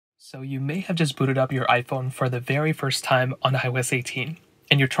So you may have just booted up your iPhone for the very first time on iOS 18,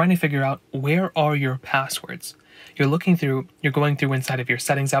 and you're trying to figure out where are your passwords. You're going through inside of your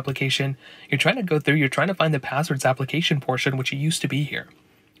settings application, you're trying to find the passwords application portion, which used to be here.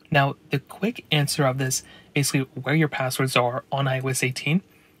 Now, the quick answer of this, basically where your passwords are on iOS 18,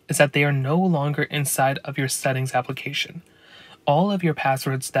 is that they are no longer inside of your settings application. All of your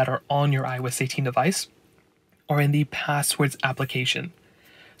passwords that are on your iOS 18 device are in the passwords application.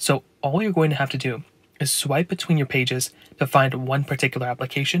 So all you're going to have to do is swipe between your pages to find one particular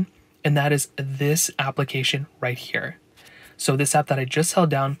application, and that is this application right here. So this app that I just held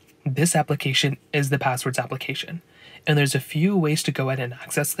down, this application is the passwords application. And there's a few ways to go ahead and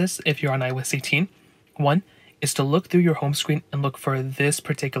access this if you're on iOS 18. One is to look through your home screen and look for this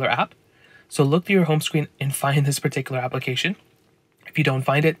particular app. So look through your home screen and find this particular application. If you don't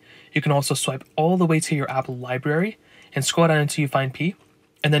find it, you can also swipe all the way to your app library and scroll down until you find P,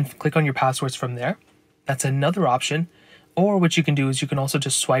 and then click on your passwords from there. That's another option. Or what you can do is you can also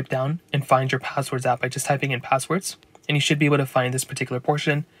just swipe down and find your passwords app by just typing in passwords, and you should be able to find this particular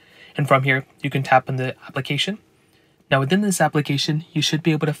portion. And from here, you can tap on the application. Now within this application, you should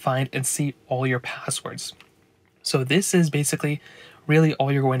be able to find and see all your passwords. So this is basically really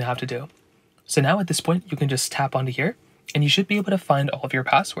all you're going to have to do. So now at this point, you can just tap onto here, and you should be able to find all of your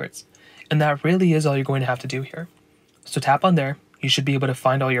passwords. And that really is all you're going to have to do here. So tap on there. You should be able to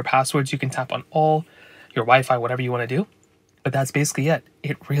find all your passwords. You can tap on all, your Wi-Fi, whatever you want to do. But that's basically it.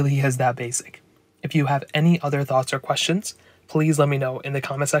 It really is that basic. If you have any other thoughts or questions, please let me know in the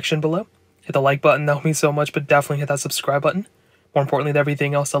comment section below. Hit the like button, that would mean so much, but definitely hit that subscribe button. More importantly than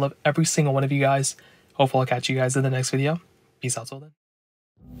everything else, I love every single one of you guys. Hopefully I'll catch you guys in the next video. Peace out till then.